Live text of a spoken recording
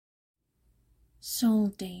Soul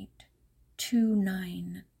date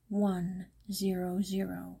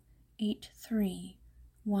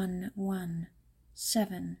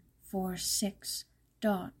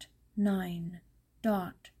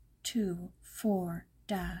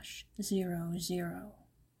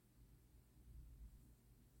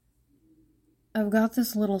I've got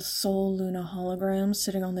this little Soul Luna hologram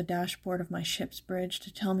sitting on the dashboard of my ship's bridge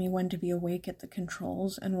to tell me when to be awake at the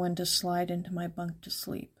controls and when to slide into my bunk to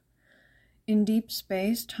sleep. In deep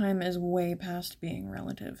space, time is way past being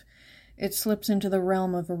relative. It slips into the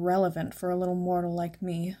realm of irrelevant for a little mortal like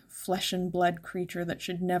me, flesh and blood creature that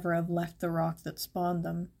should never have left the rock that spawned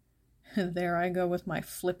them. There I go with my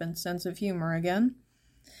flippant sense of humor again.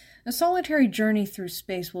 A solitary journey through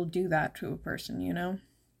space will do that to a person, you know.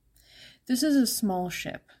 This is a small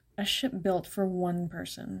ship, a ship built for one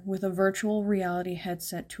person, with a virtual reality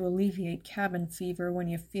headset to alleviate cabin fever when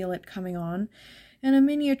you feel it coming on, and a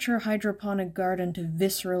miniature hydroponic garden to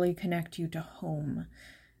viscerally connect you to home.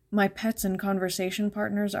 My pets and conversation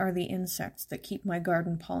partners are the insects that keep my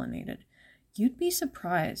garden pollinated. You'd be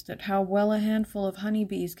surprised at how well a handful of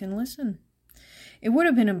honeybees can listen. It would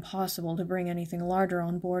have been impossible to bring anything larger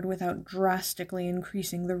on board without drastically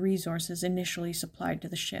increasing the resources initially supplied to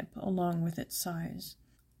the ship, along with its size.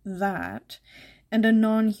 That, and a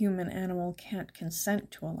non-human animal can't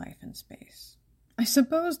consent to a life in space. I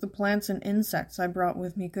suppose the plants and insects I brought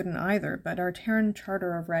with me couldn't either, but our Terran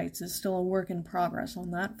Charter of Rights is still a work in progress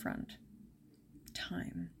on that front.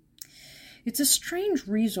 Time. It's a strange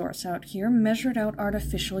resource out here, measured out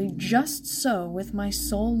artificially just so with my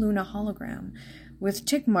Soul Luna hologram, with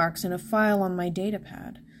tick marks in a file on my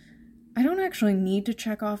datapad. I don't actually need to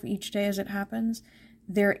check off each day as it happens.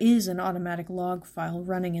 There is an automatic log file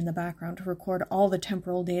running in the background to record all the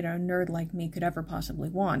temporal data a nerd like me could ever possibly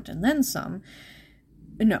want, and then some.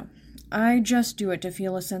 No, I just do it to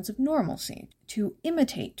feel a sense of normalcy, to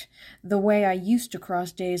imitate the way I used to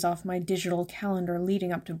cross days off my digital calendar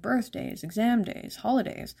leading up to birthdays, exam days,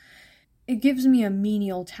 holidays. It gives me a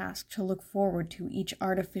menial task to look forward to each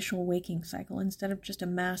artificial waking cycle instead of just a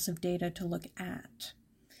mass of data to look at.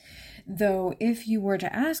 Though, if you were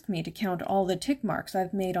to ask me to count all the tick marks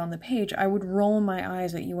I've made on the page, I would roll my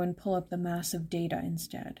eyes at you and pull up the mass of data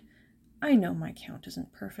instead. I know my count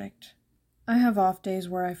isn't perfect. I have off days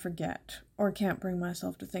where I forget, or can't bring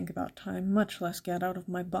myself to think about time, much less get out of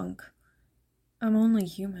my bunk. I'm only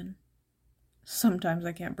human. Sometimes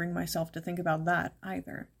I can't bring myself to think about that,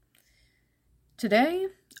 either. Today,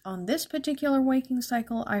 on this particular waking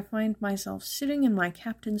cycle, I find myself sitting in my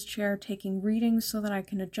captain's chair taking readings so that I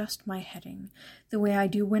can adjust my heading, the way I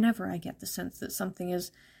do whenever I get the sense that something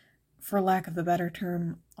is, for lack of a better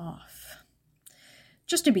term, off.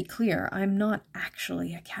 Just to be clear, I'm not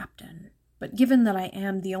actually a captain. But given that I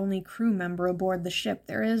am the only crew member aboard the ship,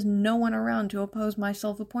 there is no one around to oppose my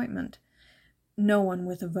self-appointment. No one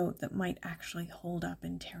with a vote that might actually hold up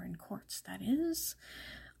in Terran courts, that is.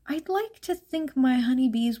 I'd like to think my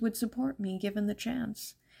honeybees would support me given the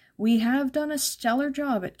chance. We have done a stellar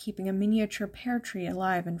job at keeping a miniature pear tree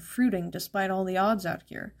alive and fruiting despite all the odds out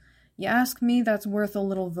here. You ask me, that's worth a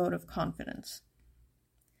little vote of confidence.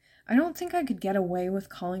 I don't think I could get away with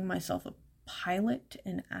calling myself a pilot,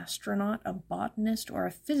 an astronaut, a botanist, or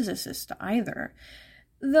a physicist either,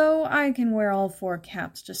 though I can wear all four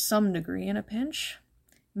caps to some degree in a pinch,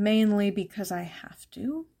 mainly because I have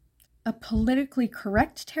to. A politically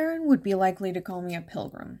correct Terran would be likely to call me a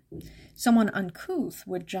pilgrim. Someone uncouth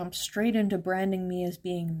would jump straight into branding me as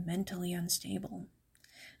being mentally unstable.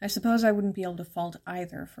 I suppose I wouldn't be able to fault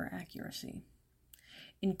either for accuracy.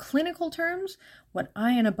 In clinical terms, what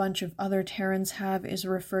I and a bunch of other Terrans have is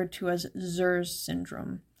referred to as Zer's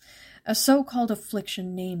syndrome, a so-called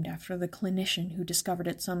affliction named after the clinician who discovered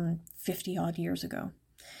it some 50-odd years ago.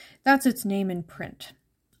 That's its name in print.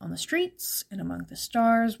 On the streets and among the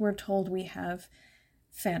stars, we're told we have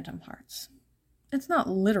phantom hearts. It's not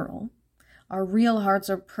literal. Our real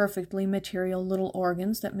hearts are perfectly material little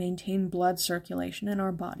organs that maintain blood circulation in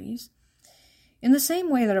our bodies. In the same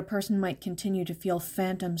way that a person might continue to feel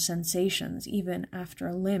phantom sensations even after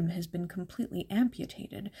a limb has been completely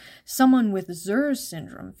amputated, someone with Zer's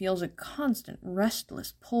syndrome feels a constant,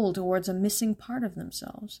 restless pull towards a missing part of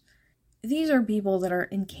themselves. These are people that are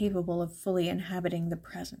incapable of fully inhabiting the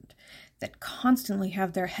present, that constantly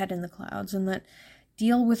have their head in the clouds, and that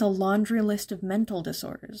deal with a laundry list of mental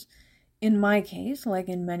disorders. In my case, like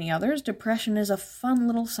in many others, depression is a fun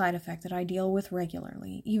little side effect that I deal with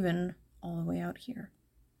regularly, even all the way out here.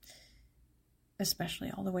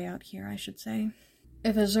 Especially all the way out here, I should say.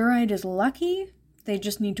 If a Zerite is lucky, they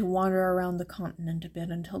just need to wander around the continent a bit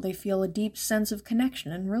until they feel a deep sense of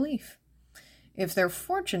connection and relief. If they're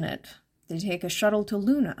fortunate, They take a shuttle to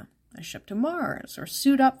Luna, a ship to Mars, or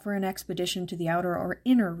suit up for an expedition to the outer or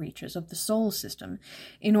inner reaches of the Sol system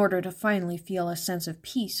in order to finally feel a sense of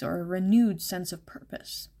peace or a renewed sense of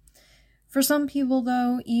purpose. For some people,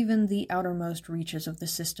 though, even the outermost reaches of the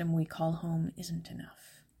system we call home isn't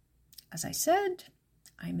enough. As I said,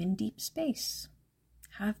 I'm in deep space.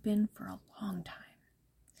 Have been for a long time.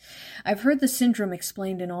 I've heard the syndrome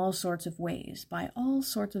explained in all sorts of ways, by all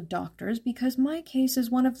sorts of doctors, because my case is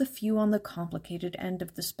one of the few on the complicated end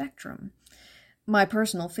of the spectrum. My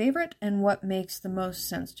personal favorite, and what makes the most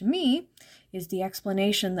sense to me, is the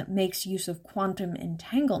explanation that makes use of quantum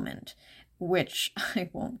entanglement, which I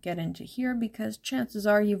won't get into here because chances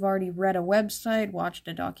are you've already read a website, watched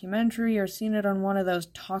a documentary, or seen it on one of those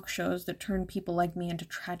talk shows that turn people like me into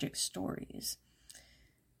tragic stories.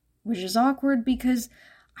 Which is awkward because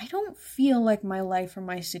I don't feel like my life or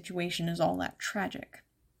my situation is all that tragic.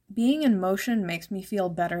 Being in motion makes me feel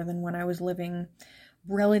better than when I was living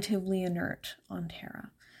relatively inert on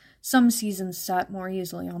Terra. Some seasons sat more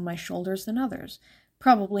easily on my shoulders than others.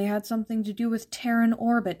 Probably had something to do with Terran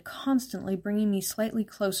orbit constantly bringing me slightly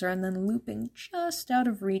closer and then looping just out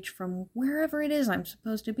of reach from wherever it is I'm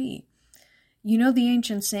supposed to be. You know the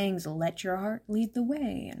ancient sayings, let your heart lead the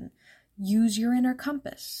way and use your inner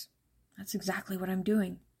compass. That's exactly what I'm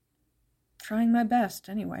doing. Trying my best,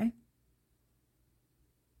 anyway.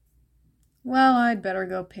 Well, I'd better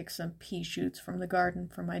go pick some pea shoots from the garden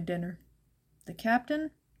for my dinner. The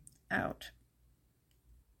captain, out.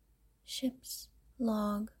 Ship's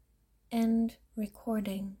log. End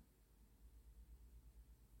recording.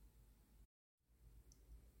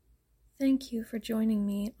 Thank you for joining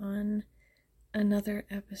me on another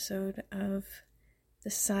episode of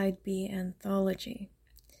the Side B Anthology.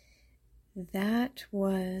 That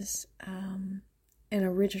was an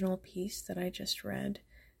original piece that I just read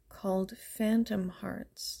called Phantom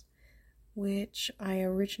Hearts, which I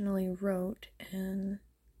originally wrote and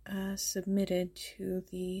submitted to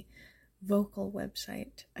the Vocal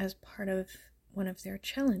website as part of one of their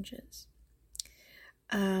challenges.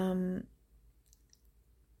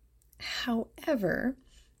 However,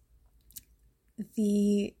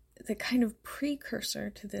 the kind of precursor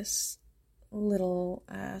to this little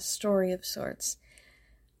story of sorts,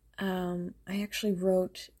 I actually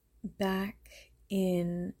wrote back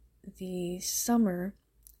in the summer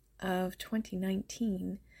of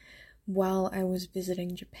 2019 while I was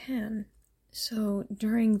visiting Japan. So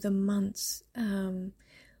during the months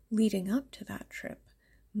leading up to that trip,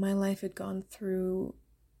 my life had gone through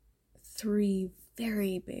 3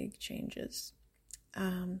 very big changes.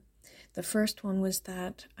 The first one was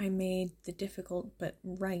that I made the difficult but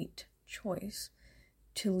right choice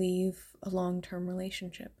to leave a long-term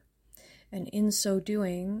relationship. And in so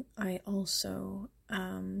doing, I also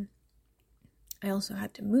had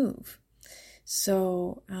to move.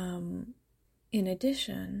 So in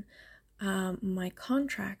addition, my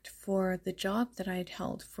contract for the job that I'd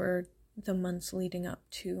held for the months leading up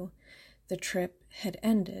to the trip had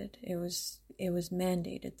ended. It was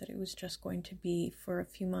mandated that it was just going to be for a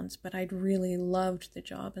few months, but I'd really loved the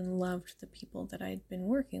job and loved the people that I'd been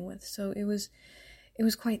working with. So it was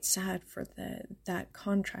quite sad for that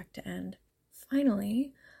contract to end.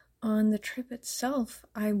 Finally, on the trip itself,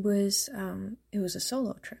 it was a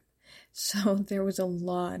solo trip. So there was a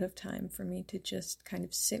lot of time for me to just kind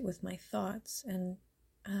of sit with my thoughts and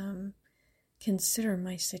consider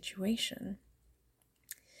my situation.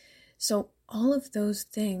 So all of those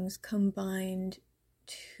things combined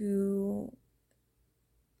to,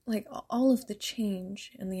 like, all of the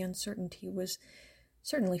change and the uncertainty was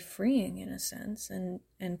certainly freeing in a sense and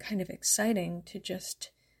kind of exciting to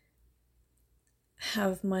just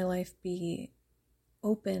have my life be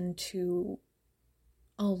open to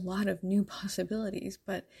a lot of new possibilities,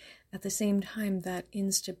 but at the same time that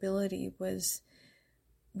instability was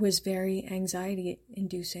very anxiety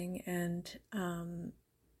inducing and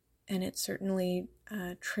it certainly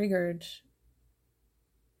triggered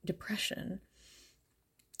depression.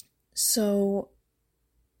 So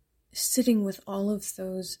sitting with all of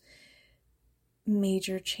those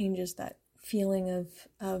major changes, that feeling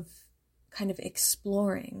of kind of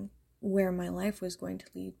exploring where my life was going to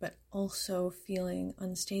lead, but also feeling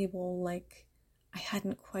unstable, like I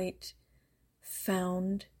hadn't quite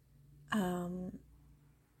found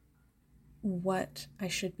what I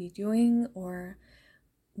should be doing or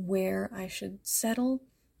where I should settle.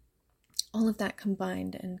 All of that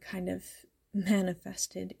combined and kind of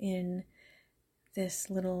manifested in this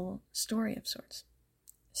little story of sorts.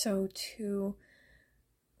 So to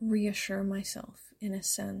reassure myself, in a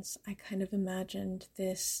sense, I kind of imagined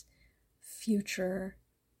this future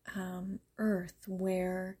Earth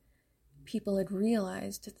where people had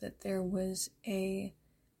realized that there was a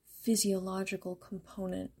physiological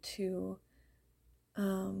component to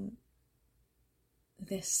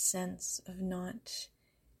this sense of not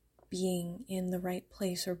being in the right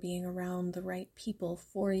place or being around the right people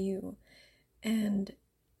for you. And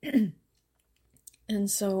and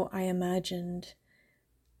so I imagined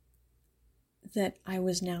that I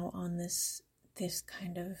was now on this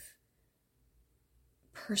kind of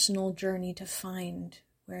personal journey to find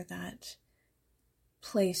where that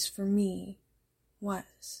place for me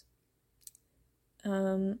was.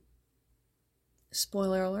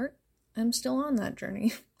 Spoiler alert, I'm still on that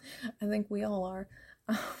journey. I think we all are.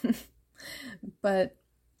 But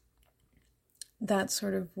that's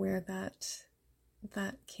sort of where that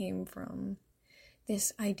came from.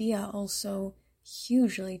 This idea also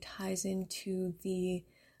hugely ties into the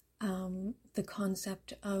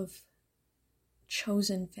concept of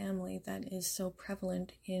chosen family that is so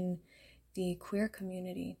prevalent in the queer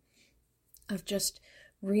community, of just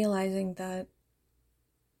realizing that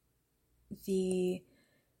the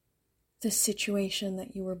situation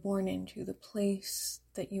that you were born into, the place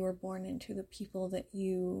that you were born into, the people that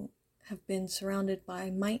you have been surrounded by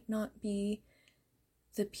might not be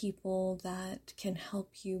the people that can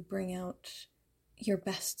help you bring out your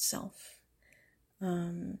best self.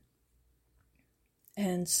 And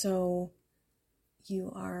so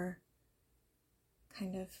you are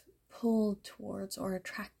kind of pulled towards or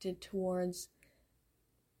attracted towards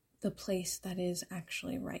the place that is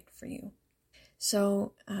actually right for you.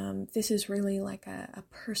 So this is really like a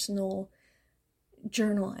personal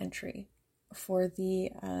journal entry for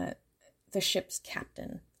the ship's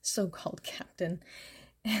captain, so-called captain,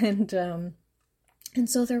 and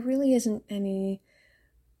so there really isn't any.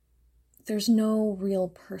 There's no real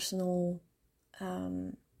personal,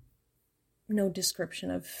 no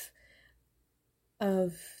description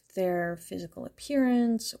of their physical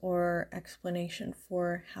appearance or explanation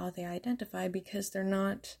for how they identify, because they're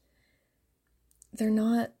not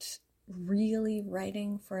really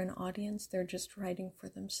writing for an audience, they're just writing for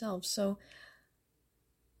themselves. So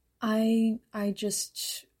I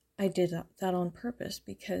did that on purpose,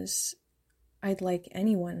 because I'd like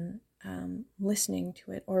anyone listening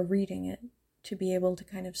to it or reading it to be able to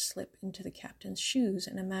kind of slip into the captain's shoes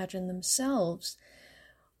and imagine themselves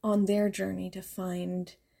on their journey to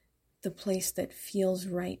find the place that feels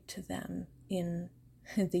right to them in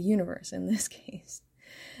the universe, in this case.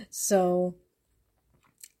 So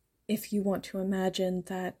if you want to imagine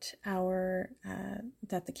that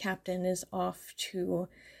that the captain is off to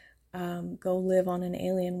go live on an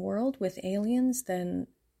alien world with aliens, then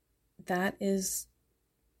that is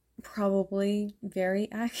probably very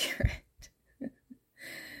accurate.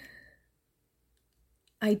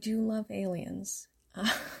 I do love aliens.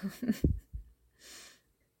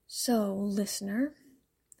 So, listener,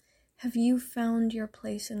 have you found your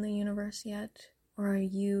place in the universe yet? Or are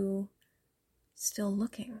you still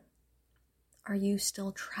looking? Are you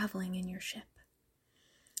still traveling in your ship?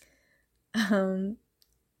 I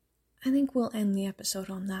think we'll end the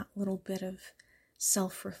episode on that little bit of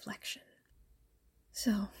self-reflection.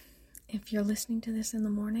 So, if you're listening to this in the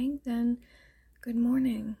morning, then good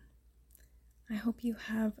morning. I hope you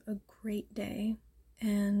have a great day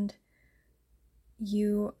and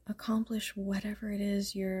you accomplish whatever it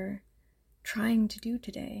is you're trying to do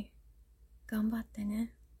today. Ganbatte ne.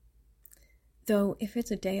 Though, if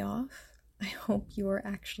it's a day off, I hope you are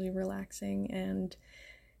actually relaxing and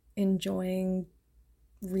enjoying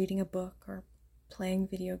reading a book or playing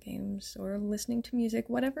video games or listening to music,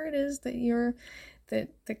 whatever it is that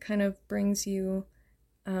that kind of brings you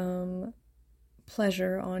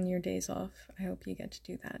pleasure on your days off. I hope you get to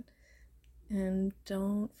do that. And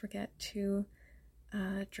don't forget to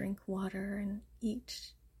drink water and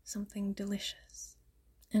eat something delicious.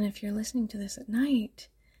 And if you're listening to this at night,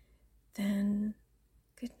 then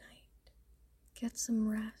good night. Get some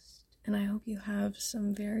rest. And I hope you have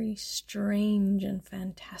some very strange and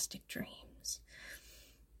fantastic dreams.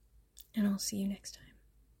 And I'll see you next time.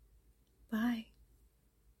 Bye.